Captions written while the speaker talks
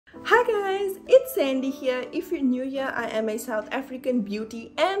Hi guys, it's Sandy here. If you're new here, I am a South African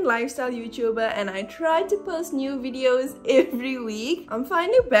beauty and lifestyle YouTuber and I try to post new videos every week. I'm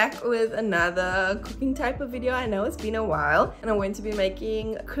finally back with another cooking type of video. I know it's been a while and I'm going to be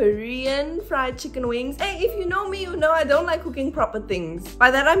making Korean fried chicken wings. Hey, if you know me, you know I don't like cooking proper things. By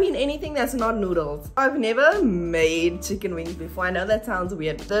that I mean anything that's not noodles. I've never made chicken wings before. I know that sounds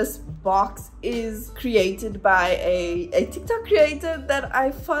weird. This box is created by a TikTok creator that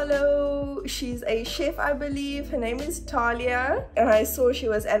I follow. She's a chef, I believe. Her name is Talia, and I saw she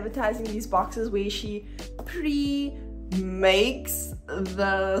was advertising these boxes where she pre-makes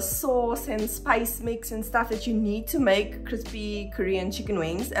the sauce and spice mix and stuff that you need to make crispy Korean chicken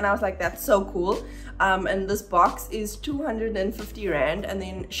wings, and I was like, that's so cool. And this box is 250 rand, and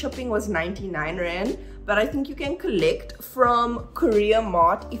then shipping was 99 rand. But I think you can collect from Korea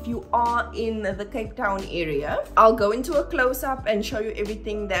Mart if you are in the Cape Town area. I'll go into a close-up and show you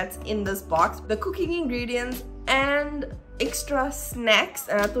everything that's in this box, the cooking ingredients and extra snacks,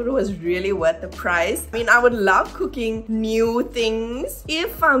 and I thought it was really worth the price. I mean, I would love cooking new things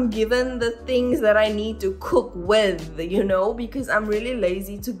if I'm given the things that I need to cook with, you know, because I'm really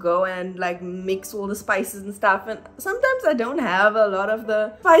lazy to go and like mix all the spices and stuff, and sometimes I don't have a lot of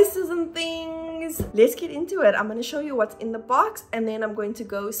the spices and things. Let's get into it. I'm going to show you what's in the box, and then I'm going to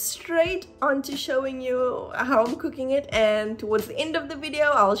go straight on to showing you how I'm cooking it, and towards the end of the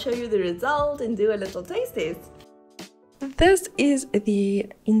video I'll show you the result and do a little taste test. This is the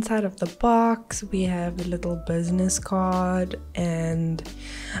inside of the box. We have a little business card, and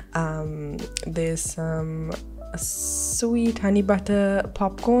there's some sweet honey butter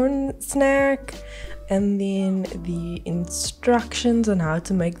popcorn snack, and then the instructions on how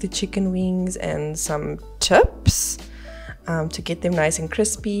to make the chicken wings and some tips to get them nice and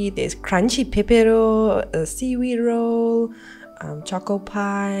crispy. There's crunchy pepero, a seaweed roll, choco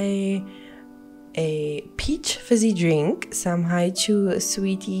pie, a peach fizzy drink, some haichu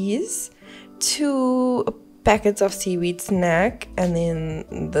sweeties, 2 packets of seaweed snack, and then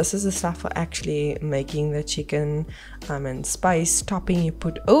this is the stuff for actually making the chicken and spice topping you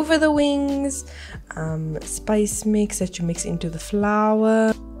put over the wings, spice mix that you mix into the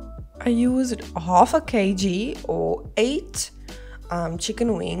flour. I used half a kg or 8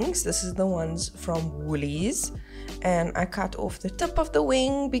 chicken wings. This is the ones from Woolies, and I cut off the tip of the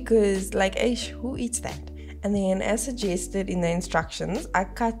wing because like, who eats that? And then as suggested in the instructions, I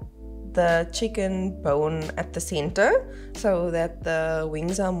cut the chicken bone at the center so that the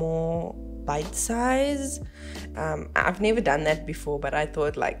wings are more bite size. I've never done that before, but I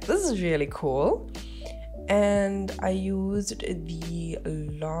thought like, this is really cool. And I used the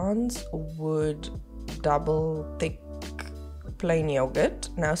Lance Wood double thick plain yogurt.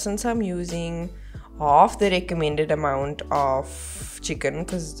 Now since I'm using half the recommended amount of chicken,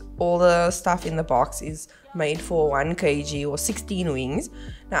 because all the stuff in the box is made for 1 kg or 16 wings,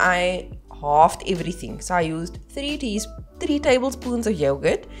 now I halved everything. So I used 3 tablespoons of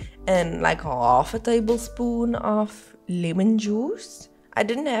yogurt and like half a tablespoon of lemon juice. I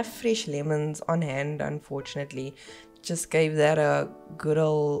didn't have fresh lemons on hand, unfortunately. Just gave that a good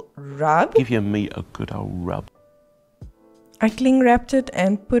old rub. Give your meat a good old rub. I cling wrapped it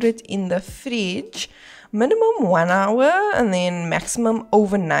and put it in the fridge, minimum 1 hour and then maximum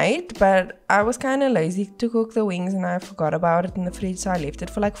overnight, but I was kind of lazy to cook the wings and I forgot about it in the fridge, so I left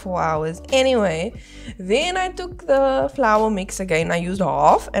it for like 4 hours. Anyway, then I took the flour mix again. I used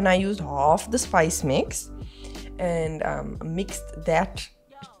half, and I used half the spice mix and mixed that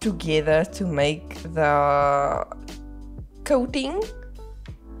together to make the coating.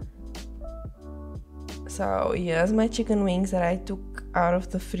 So here's my chicken wings that I took out of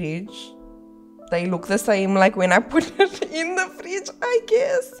the fridge. They look the same like when I put it in the fridge, I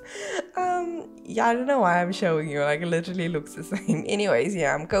guess. Yeah, I don't know why I'm showing you, like it literally looks the same. Anyways,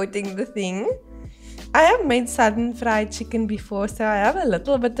 yeah, I'm coating the thing. I have made sudden fried chicken before, so I have a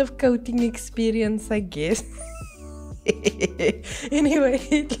little bit of coating experience, I guess. Anyway,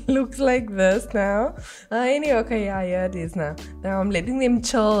 it looks like this now. Anyway, okay, yeah, here it is now. Now I'm letting them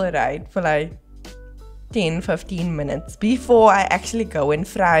chill, right, for like 10-15 minutes before I actually go and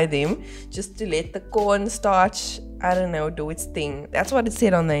fry them, just to let the cornstarch, I don't know, do its thing. That's what it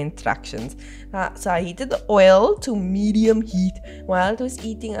said on the instructions. So I heated the oil to medium heat. While it was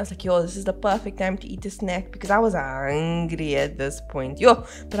eating, I was like, yo, this is the perfect time to eat a snack, because I was hungry at this point. Yo,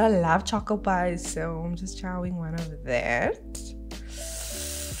 but I love choco pies, so I'm just chowing one of that.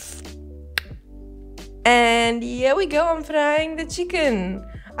 And here we go, I'm frying the chicken.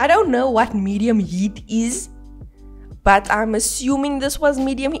 I don't know what medium heat is. but I'm assuming this was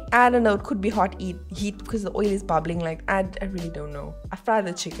medium heat. I don't know, it could be hot heat because the oil is bubbling. Like I really don't know. I fried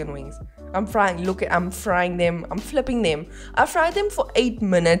the chicken wings. I'm frying them, I'm flipping them. I fried them for 8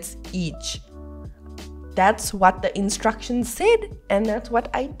 minutes each. That's what the instructions said, and that's what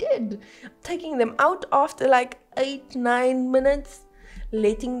I did. Taking them out after like 8-9 minutes,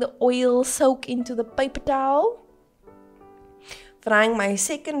 letting the oil soak into the paper towel, frying my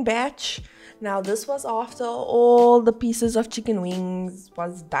second batch. Now this was after all the pieces of chicken wings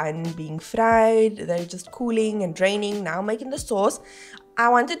was done being fried. They're just cooling and draining. Now making the sauce. I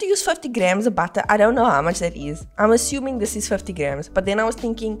wanted to use 50 grams of butter. I don't know how much that is. I'm assuming this is 50 grams. But then I was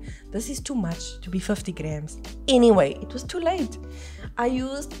thinking, this is too much to be 50 grams. Anyway, it was too late. I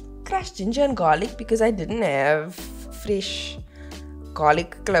used crushed ginger and garlic because I didn't have fresh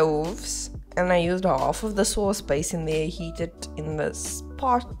garlic cloves. And I used half of the sauce base in there. Heat it in this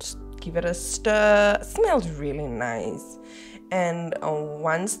pot. Give it a stir. It smells really nice. And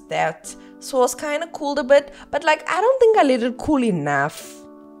once that sauce kind of cooled a bit, but like I don't think I let it cool enough,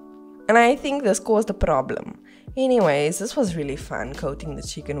 and I think this caused a problem. Anyways, this was really fun, coating the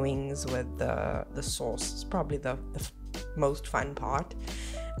chicken wings with the sauce. It's probably the most fun part.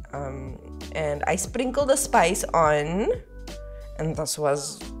 And I sprinkled the spice on, and this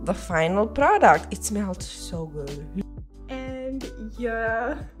was the final product. It smelled so good. And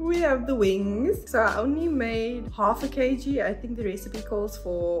yeah, we have the wings. So I only made half a kg. I think the recipe calls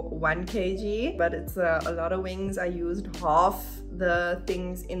for 1 kg, but it's a lot of wings. I used half the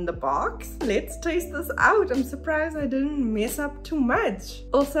things in the box. Let's taste this out. I'm surprised I didn't mess up too much.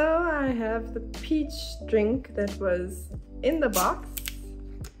 Also, I have the peach drink that was in the box.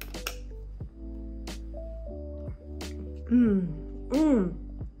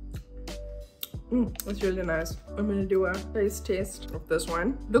 It's really nice. I'm gonna do a taste test of this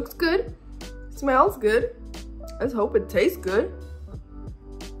one. Looks good, smells good. Let's hope it tastes good.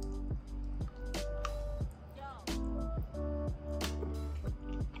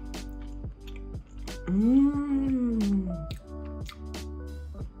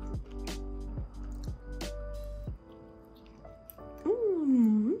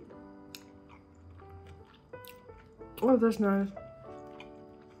 Oh, that's nice.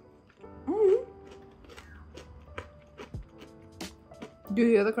 Do you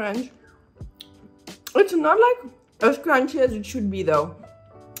hear the crunch? It's not like as crunchy as it should be though.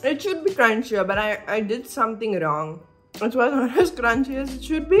 It should be crunchier, but I did something wrong. It was not as crunchy as it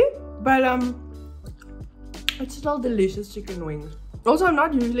should be, but it's still delicious chicken wings. Also, I'm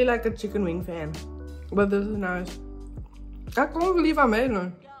not usually like a chicken wing fan, but this is nice. I can't believe I made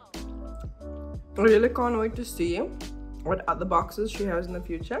one. I really can't wait to see what other boxes she has in the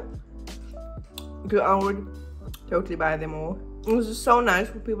future, because I would totally buy them all. This is so nice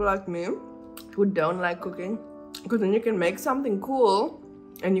for people like me who don't like cooking, because then you can make something cool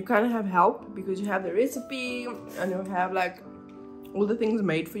and you kind of have help because you have the recipe and you have like all the things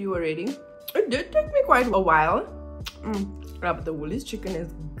made for you already. It did take me quite a while. Yeah, but the Woolies chicken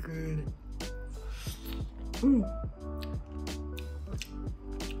is good.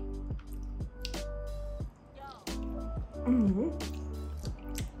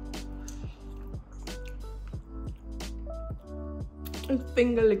 It's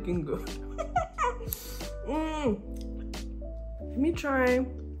finger licking good. Let me try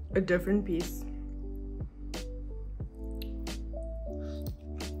a different piece.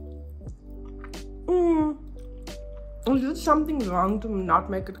 Is there something wrong to not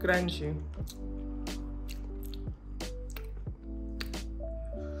make it crunchy?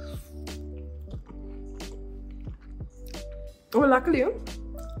 Well, luckily,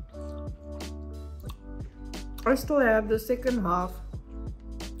 I still have the second half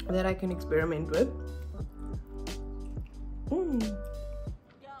that I can experiment with.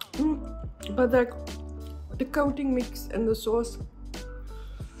 But like the coating mix and the sauce,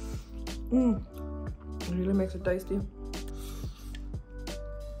 it really makes it tasty.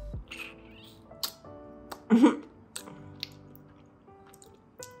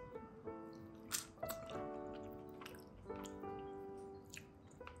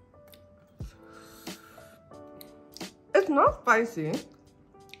 It's not spicy.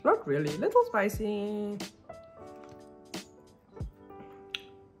 Not really, little spicy.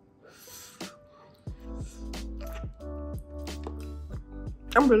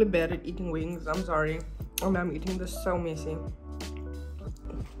 I'm really bad at eating wings, I'm sorry. And I'm eating this so messy.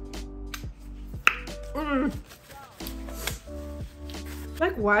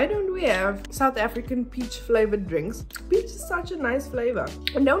 Like, why don't we have South African peach flavored drinks? Peach is such a nice flavor.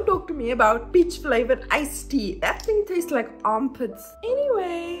 And don't talk to me about peach flavored iced tea. That thing tastes like armpits.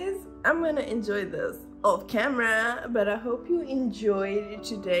 Anyways, I'm gonna enjoy this. off camera, but I hope you enjoyed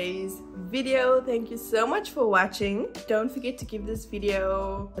today's video. Thank you so much for watching. Don't forget to give this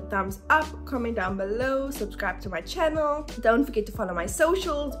video a thumbs up, comment down below, subscribe to my channel. Don't forget to follow my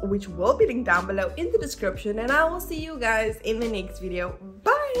socials, which will be linked down below in the description, and I will see you guys in the next video.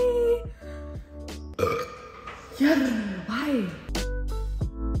 Bye. Yeah, bye.